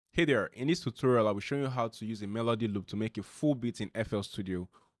Hey there, in this tutorial I'll be showing you how to use a melody loop to make a full beat in FL Studio.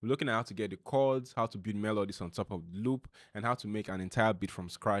 We're looking at how to get the chords, how to build melodies on top of the loop, and how to make an entire beat from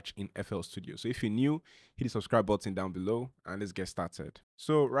scratch in FL Studio. So if you're new, hit the subscribe button down below and let's get started.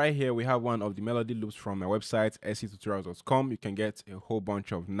 So right here we have one of the melody loops from my website, sctutorials.com. You can get a whole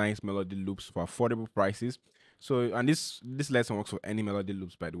bunch of nice melody loops for affordable prices. So, and this lesson works for any melody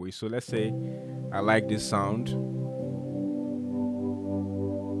loops, by the way. So let's say I like this sound.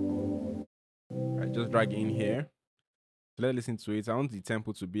 I just drag in here. So let's listen to it. I want the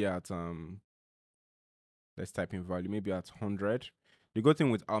tempo to be at let's type in value, maybe at 100. The good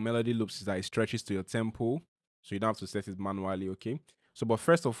thing with our melody loops is that it stretches to your tempo, so you don't have to set it manually, okay? So, but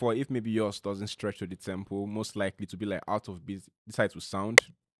first of all, if maybe yours doesn't stretch to the tempo, most likely to be like out of beat, this how it will sound.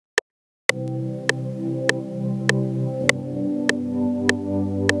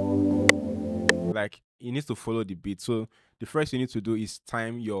 Like it needs to follow the beat. So the first you need to do is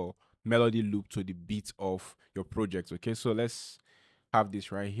time your melody loop to the beat of your project, okay? So let's have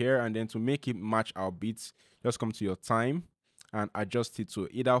this right here, and then to make it match our beats, just come to your time and adjust it to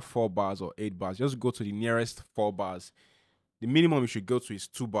either 4 bars or 8 bars. Just go to the nearest 4 bars. The minimum you should go to is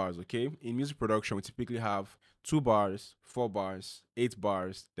 2 bars, okay? In music production we typically have 2 bars, 4 bars, 8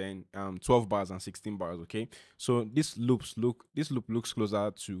 bars, then 12 bars and 16 bars, okay? So this loop looks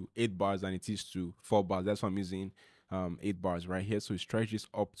closer to 8 bars than it is to 4 bars. That's why I'm using 8 bars right here. So stretch this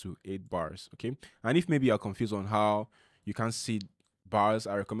up to 8 bars, okay? And if maybe you're confused on how you can see bars,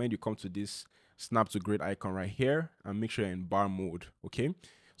 I recommend you come to this snap to grid icon right here and make sure you're in bar mode, okay?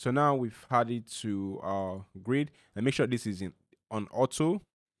 So now we've had it to our grid, and make sure this is in on auto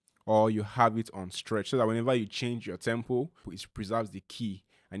or you have it on stretch, so that whenever you change your tempo, it preserves the key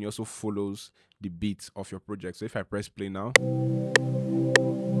and it also follows the beat of your project. So if I press play now,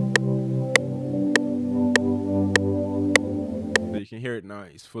 so you can hear it now,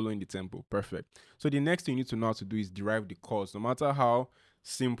 it's following the tempo. Perfect. So the next thing you need to know how to do is derive the chords. No matter how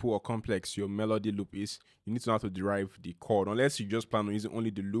simple or complex your melody loop is, you need to know how to derive the chord. Unless you just plan on using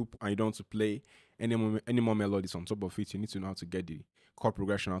only the loop and you don't want to play any more melodies on top of it, you need to know how to get the chord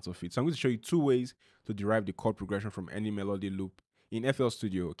progression out of it. So I'm going to show you 2 ways to derive the chord progression from any melody loop in FL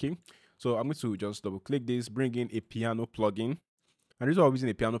Studio, okay? So I'm going to just double click this, bring in a piano plugin. And the reason why I'm using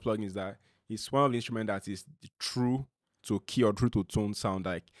a piano plugin is that it's one of the instruments that is true to key or true to tone sound.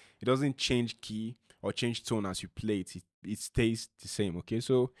 Like it doesn't change key or change tone as you play it. It stays the same. Okay,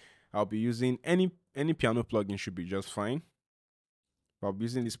 so I'll be using any piano plugin should be just fine. I'll be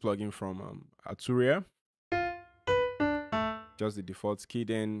using this plugin from Arturia. Just the default key,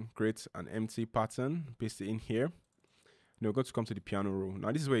 then create an empty pattern, paste it in here. Now we're going to come to the piano roll.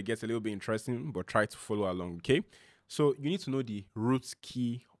 Now this is where it gets a little bit interesting, but try to follow along, okay? So you need to know the root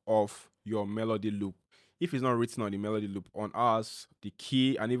key of your melody loop. If it's not written on the melody loop, on ours, the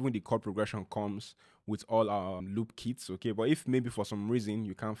key and even the chord progression comes with all our loop kits, okay? But if maybe for some reason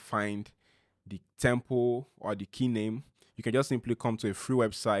you can't find the tempo or the key name, you can just simply come to a free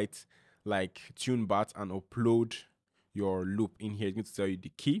website like TuneBat and upload your loop in here. It's going to tell you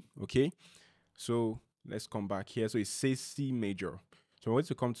the key, okay? So let's come back here. So it says C major. So we're going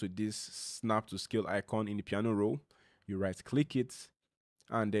to come to this snap to scale icon in the piano roll. You right click it,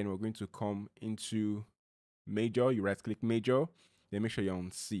 and then we're going to come into major. You right click major, then make sure you're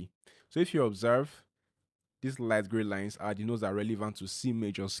on C. So if you observe, these light gray lines are the notes that are relevant to C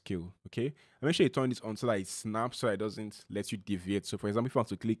major scale, okay? And make sure you turn this on so that it snaps, so that it doesn't let you deviate. So for example, if I want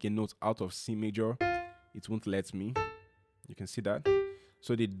to click a note out of C major, it won't let me. You can see that.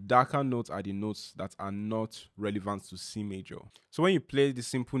 So the darker notes are the notes that are not relevant to C major. So when you play the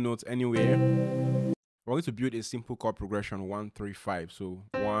simple notes anywhere, we're going to build a simple chord progression 1, 3, 5. So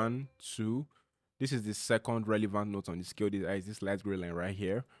 1, 2. This is the second relevant note on the scale. This is this light gray line right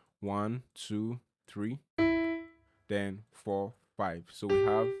here. 1, 2, 3. Then 4, 5. So we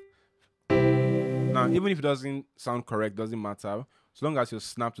have, now even if it doesn't sound correct, doesn't matter. As long as your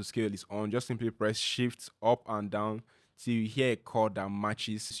snap to scale is on, just simply press shift up and down till you hear a chord that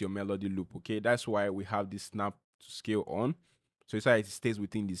matches your melody loop, okay? That's why we have this snap to scale on. So it's like it stays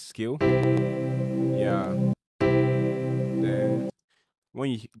within the scale. Yeah. Then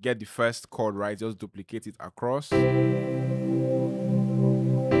when you get the first chord right, just duplicate it across. Then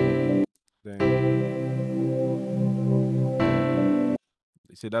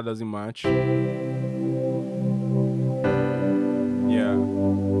you say that doesn't match. Yeah.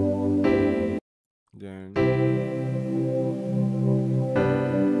 Then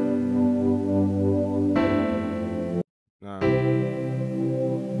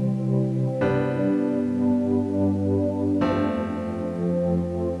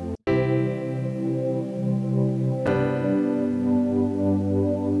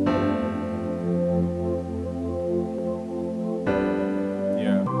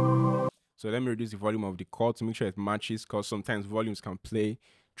So let me reduce the volume of the chord to make sure it matches, because sometimes volumes can play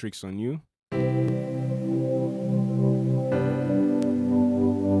tricks on you.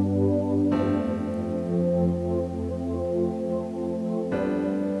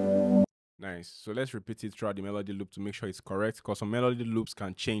 Nice. So let's repeat it throughout the melody loop to make sure it's correct, because some melody loops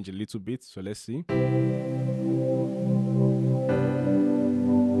can change a little bit. So let's see.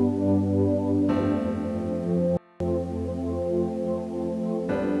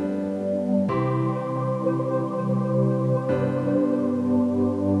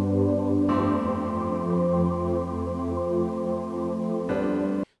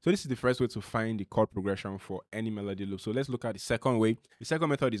 So this is the first way to find the chord progression for any melody loop. So let's look at the second way. The second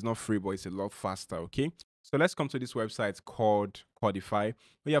method is not free, but it's a lot faster, okay? So let's come to this website called Chordify.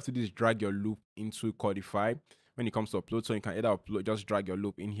 What you have to do is drag your loop into Chordify when it comes to upload. So you can either upload, just drag your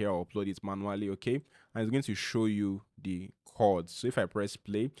loop in here, or upload it manually, okay? And it's going to show you the chords. So if I press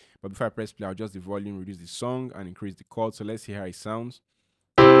play, but before I press play, I'll adjust the volume, reduce the song, and increase the chord. So let's hear how it sounds.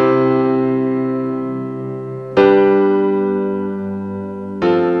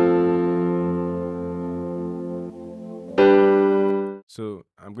 So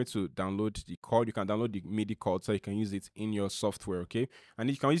I'm going to download the chord. You can download the MIDI chord so you can use it in your software, okay? And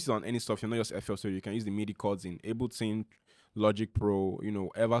you can use it on any software, not just FL Studio. You can use the MIDI chords in Ableton, Logic Pro,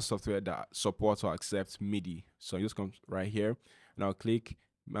 whatever software that supports or accepts MIDI. So I just come right here and I'll click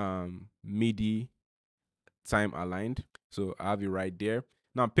MIDI time aligned. So I have it right there.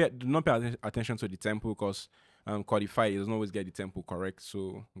 Now do not pay attention to the tempo, because Chordify doesn't always get the tempo correct.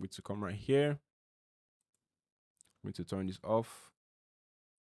 So I'm going to come right here. I'm going to turn this off.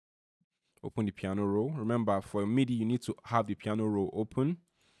 Open the piano roll. Remember, for MIDI, you need to have the piano roll open.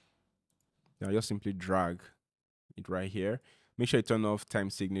 Now just simply drag it right here. Make sure you turn off time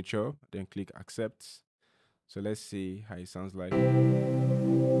signature, then click accept. So let's see how it sounds like. And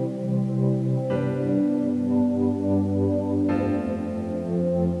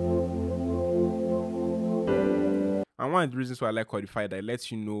one of the reasons why I like Chordify, that it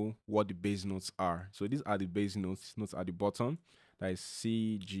lets you know what the bass notes are. So these are the bass notes at the bottom. That is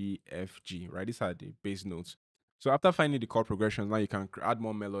C, G, F, G, right? These are the bass notes. So after finding the chord progressions, now you can add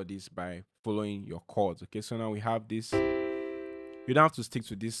more melodies by following your chords. Okay, so now we have this. You don't have to stick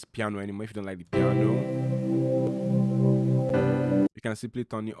to this piano anymore if you don't like the piano. You can simply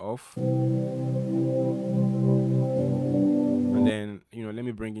turn it off. And then, let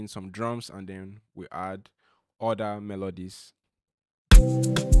me bring in some drums, and then we add other melodies.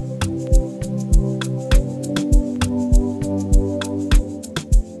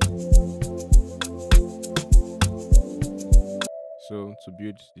 So to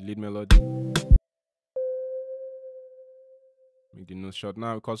build the lead melody, make the notes short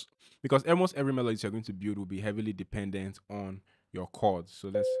now, because almost every melody you're going to build will be heavily dependent on your chords. So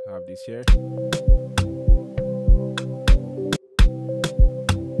let's have this here.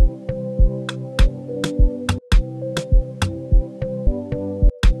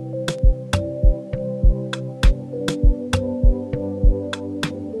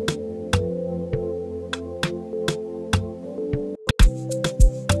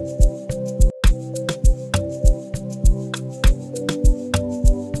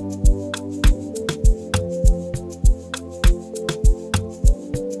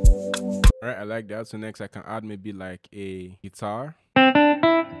 Right, I like that. So next I can add maybe like a guitar.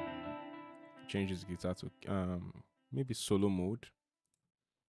 Change this guitar to maybe solo mode.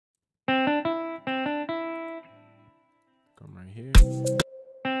 Come right here.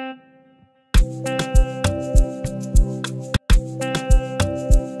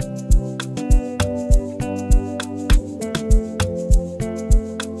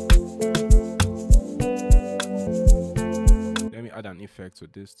 Let me add an effect to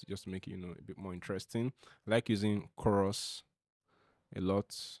this to just make it, a bit more interesting. I like using chorus a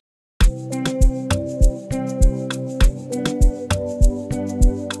lot.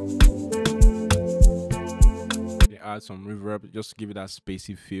 They add some reverb just to give it that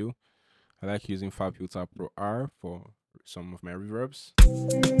spacey feel. I like using Fab Filter Pro R for some of my reverbs.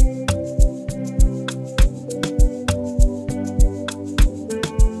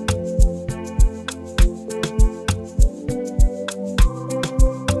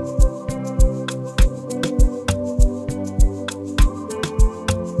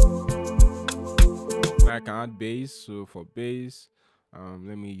 I can add bass. So for bass,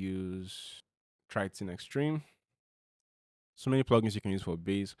 let me use Triton Extreme. So many plugins you can use for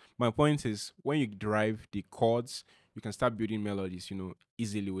bass. My point is, when you derive the chords, you can start building melodies,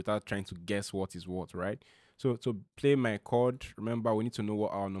 easily without trying to guess what is what, right? So to play my chord, remember we need to know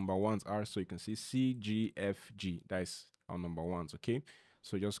what our number ones are. So you can see C, G, F, G. That is our number ones, okay?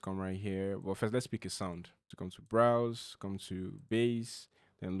 So just come right here. But first, let's pick a sound. So come to browse, come to bass,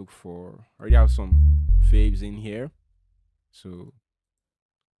 then look for. I already have some faves in here. So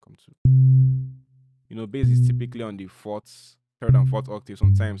come to, bass is typically on the third and fourth octave,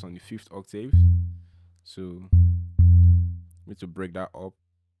 sometimes on the fifth octave. So need to break that up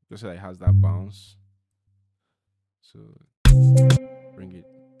just so that it has that bounce. So bring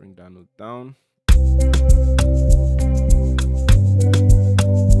that note down.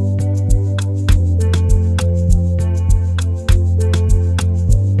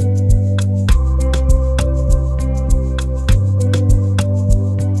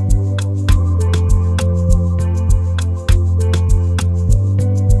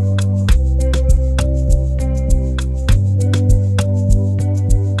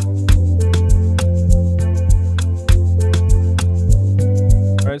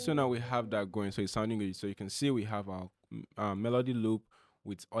 So now we have that going, so it's sounding good. So you can see we have our melody loop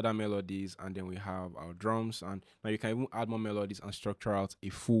with other melodies, and then we have our drums, and now you can even add more melodies and structure out a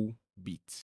full beat.